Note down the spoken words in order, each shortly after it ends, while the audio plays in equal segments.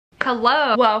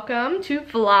Hello, welcome to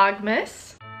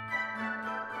Vlogmas.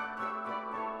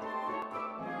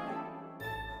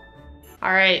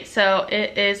 Alright, so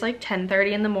it is like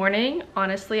 10:30 in the morning.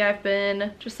 Honestly, I've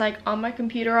been just like on my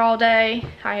computer all day.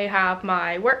 I have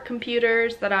my work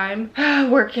computers that I'm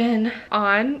working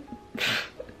on.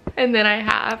 And then I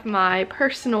have my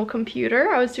personal computer.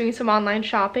 I was doing some online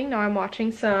shopping. Now I'm watching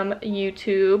some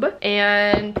YouTube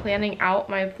and planning out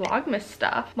my Vlogmas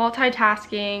stuff.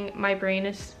 Multitasking, my brain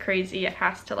is crazy. It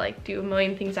has to like do a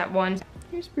million things at once.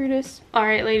 Here's Brutus. All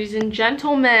right, ladies and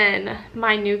gentlemen,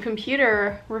 my new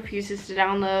computer refuses to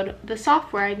download the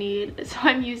software I need. So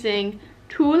I'm using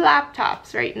 2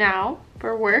 laptops right now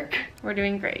for work. We're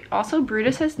doing great. Also,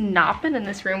 Brutus has not been in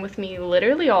this room with me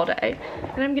literally all day,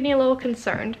 and I'm getting a little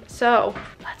concerned. So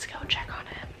let's go check on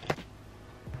him.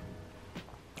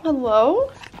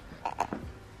 Hello?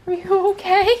 Are you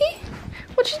okay?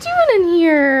 What you doing in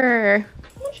here?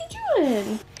 What you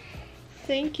doing?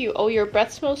 Thank you. Oh, your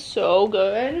breath smells so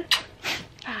good.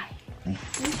 Hi. Okay.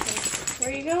 Where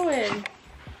are you going?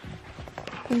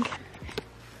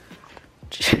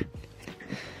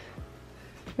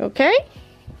 Okay?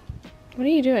 What are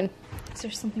you doing? Is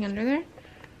there something under there?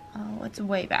 Oh, it's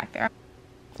way back there.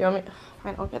 Do you want me?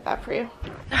 Fine, I'll get that for you.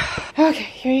 Okay,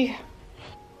 here you go.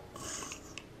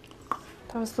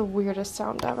 That was the weirdest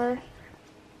sound ever.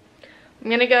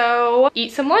 I'm gonna go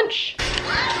eat some lunch.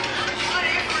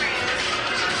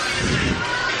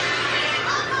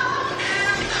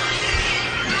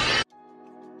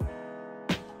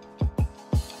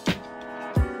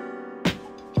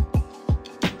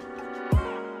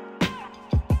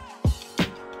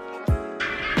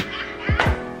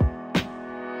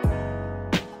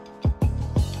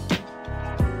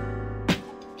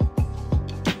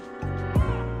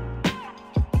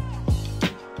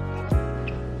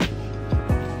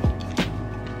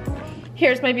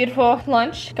 Here's my beautiful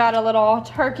lunch. Got a little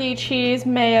turkey cheese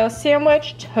mayo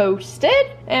sandwich,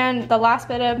 toasted, and the last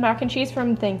bit of mac and cheese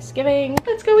from Thanksgiving.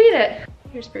 Let's go eat it.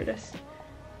 Here's Brutus.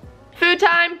 Food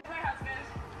time.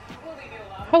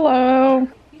 Hello.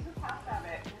 He's a past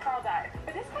habit. Carl died.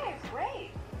 But this guy is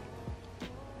great.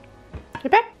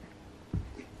 Get back.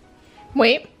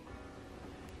 Wait.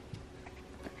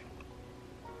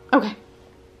 Okay.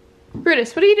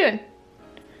 Brutus, what are you doing?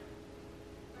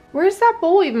 Where's that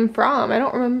bowl even from? I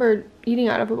don't remember eating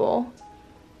out of a bowl.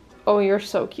 Oh, you're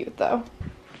so cute though.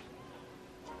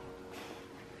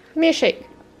 Give me a shake.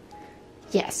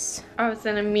 Yes. I was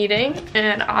in a meeting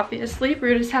and obviously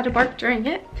Brutus had to bark during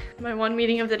it. My one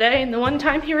meeting of the day and the one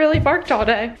time he really barked all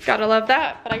day. Gotta love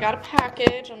that. But I got a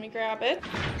package. Let me grab it.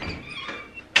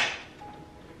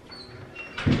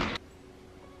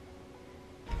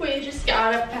 We just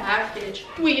got a package.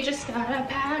 We just got a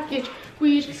package.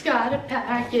 We just got a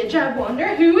package. I wonder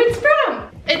who it's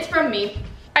from. It's from me.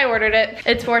 I ordered it.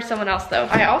 It's for someone else though.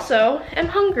 I also am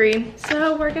hungry,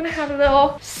 so we're gonna have a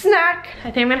little snack. I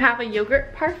think I'm gonna have a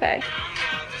yogurt parfait.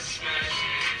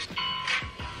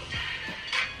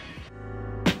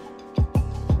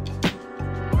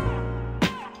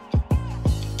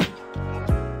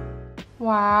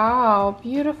 Wow,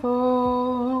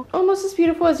 beautiful. Almost as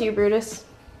beautiful as you, Brutus.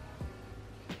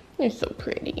 You're so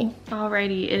pretty.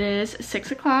 Alrighty, it is 6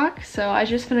 o'clock, so I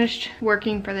just finished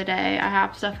working for the day. I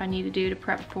have stuff I need to do to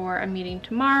prep for a meeting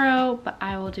tomorrow, but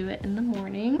I will do it in the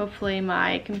morning. Hopefully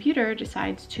my computer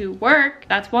decides to work.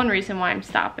 That's one reason why I'm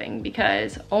stopping,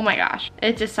 because oh my gosh,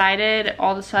 it decided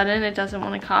all of a sudden it doesn't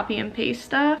want to copy and paste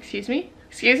stuff. Excuse me?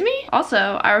 Excuse me?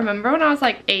 Also, I remember when I was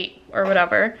like 8 or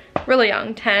whatever, really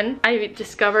young, 10, I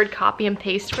discovered copy and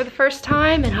paste for the first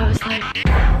time, and I was like,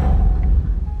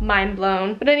 mind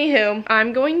blown. But anywho,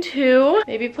 I'm going to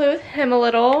maybe play with him a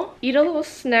little, eat a little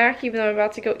snack, even though I'm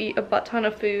about to go eat a butt ton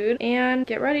of food, and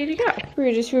get ready to go.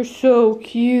 Regis, you're so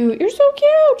cute. You're so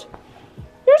cute.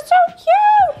 You're so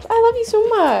cute. I love you so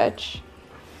much.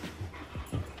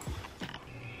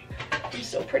 I'm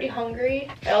still pretty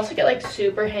hungry. I also get like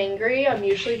super hangry. I'm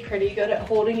usually pretty good at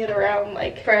holding it around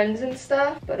like friends and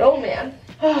stuff, but oh man.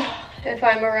 If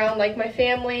I'm around like my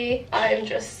family, I'm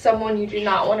just someone you do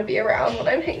not want to be around when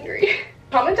I'm hangry.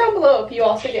 Comment down below if you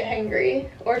also get hangry,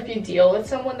 or if you deal with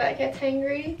someone that gets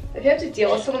hangry. If you have to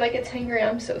deal with someone that gets hangry,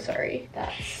 I'm so sorry.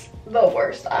 That's the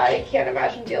worst. I can't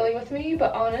imagine dealing with me,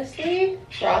 but honestly,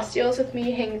 Ross deals with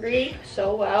me hangry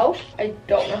so well. I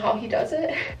don't know how he does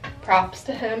it. Props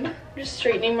to him. I'm just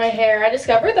straightening my hair. I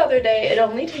discovered the other day it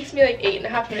only takes me like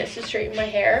 8.5 minutes to straighten my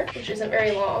hair, which isn't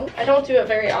very long. I don't do it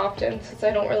very often since I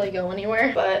don't really go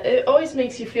anywhere, but it always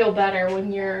makes you feel better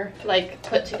when you're like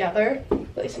put together.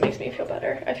 At least it makes me feel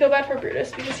better. I feel bad for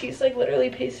Brutus because he's like literally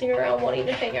pacing around wanting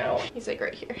to hang out. He's like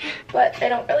right here. But I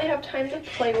don't really have time to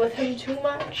play with him too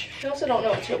much. I also don't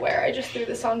know what to wear. I just threw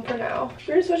this on for now.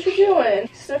 Brutus, what you doing?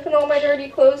 Sniffing all my dirty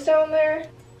clothes down there?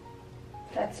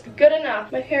 That's good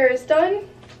enough. My hair is done.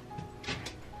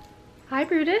 Hi,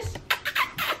 Brutus.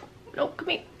 No, come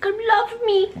here. Come love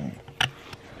me.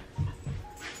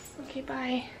 Okay,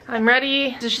 bye. I'm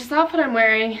ready. This is just the outfit I'm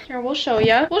wearing. Here, we'll show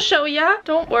ya. We'll show ya.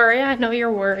 Don't worry, I know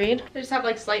you're worried. I just have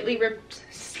like slightly ripped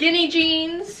skinny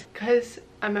jeans because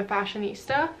I'm a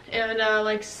fashionista, and a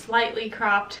like slightly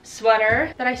cropped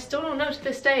sweater that I still don't know to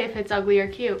this day if it's ugly or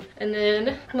cute. And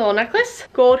then a little necklace,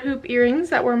 gold hoop earrings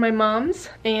that were my mom's,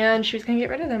 and she was gonna get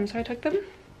rid of them, so I took them.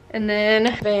 And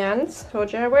then Vans.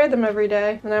 Told you I wear them every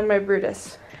day. And then my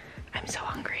Brutus. I'm so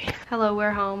hungry. Hello,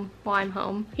 we're home. Well, I'm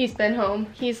home. He's been home.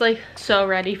 He's like so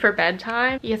ready for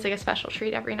bedtime. He gets like a special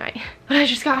treat every night. But I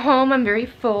just got home. I'm very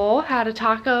full. Had a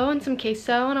taco and some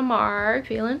queso and a marg.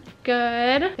 Feeling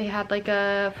good. They had like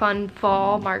a fun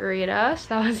fall margarita, so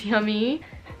that was yummy.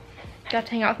 Got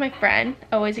to hang out with my friend.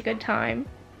 Always a good time.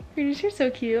 You're so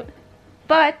cute.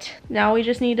 But now we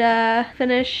just need to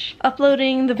finish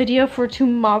uploading the video for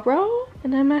tomorrow,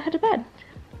 and then I'm gonna head to bed.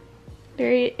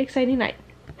 Very exciting night.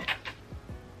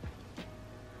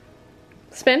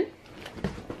 Spin.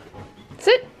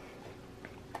 Sit.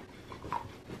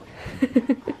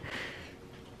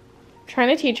 Trying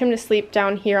to teach him to sleep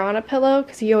down here on a pillow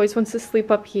because he always wants to sleep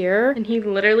up here, and he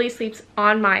literally sleeps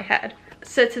on my head.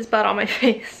 Sits his butt on my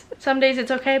face. Some days it's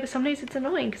okay, but some days it's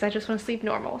annoying because I just want to sleep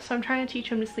normal. So I'm trying to teach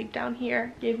him to sleep down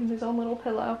here. Gave him his own little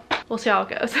pillow. We'll see how it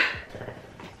goes.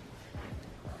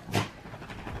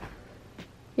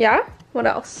 Yeah? What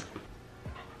else?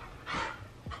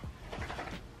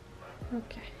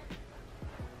 Okay.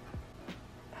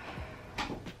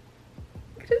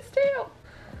 Look at his tail.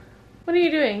 What are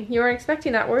you doing? You weren't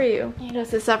expecting that, were you? He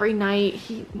does this every night.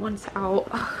 He wants out.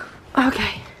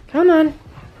 Okay, come on.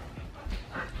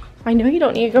 I know you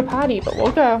don't need to go potty, but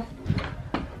we'll go.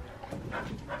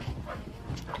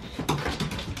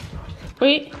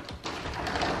 Wait.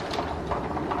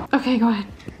 Okay, go ahead.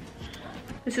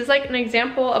 This is like an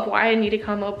example of why I need to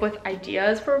come up with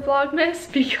ideas for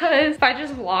Vlogmas, because if I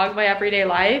just vlog my everyday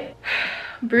life,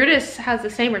 Brutus has the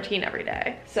same routine every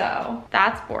day. So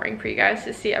that's boring for you guys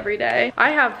to see every day.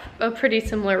 I have a pretty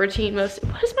similar routine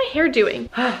what is my hair doing?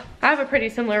 I have a pretty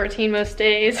similar routine most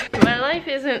days. My life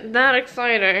isn't that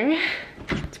exciting.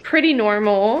 It's pretty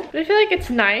normal, but I feel like it's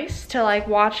nice to like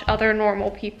watch other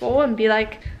normal people and be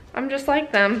like, I'm just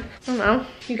like them. I don't know.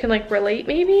 You can like relate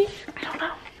maybe? I don't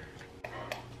know.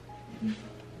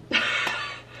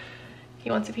 He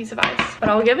wants a piece of ice, but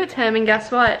I'll give it to him, and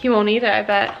guess what? He won't eat it, I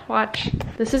bet. Watch.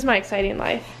 This is my exciting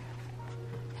life.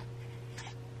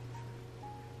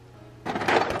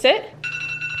 Sit.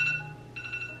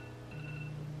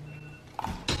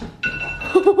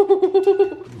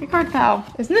 Your card fell.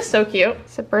 Isn't this so cute?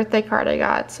 It's a birthday card I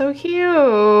got. So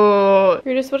cute.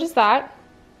 Brutus, what is that?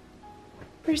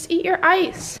 Brutus, eat your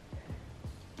ice.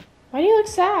 Why do you look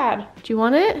sad? Do you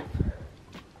want it?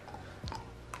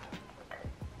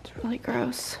 Really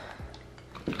gross.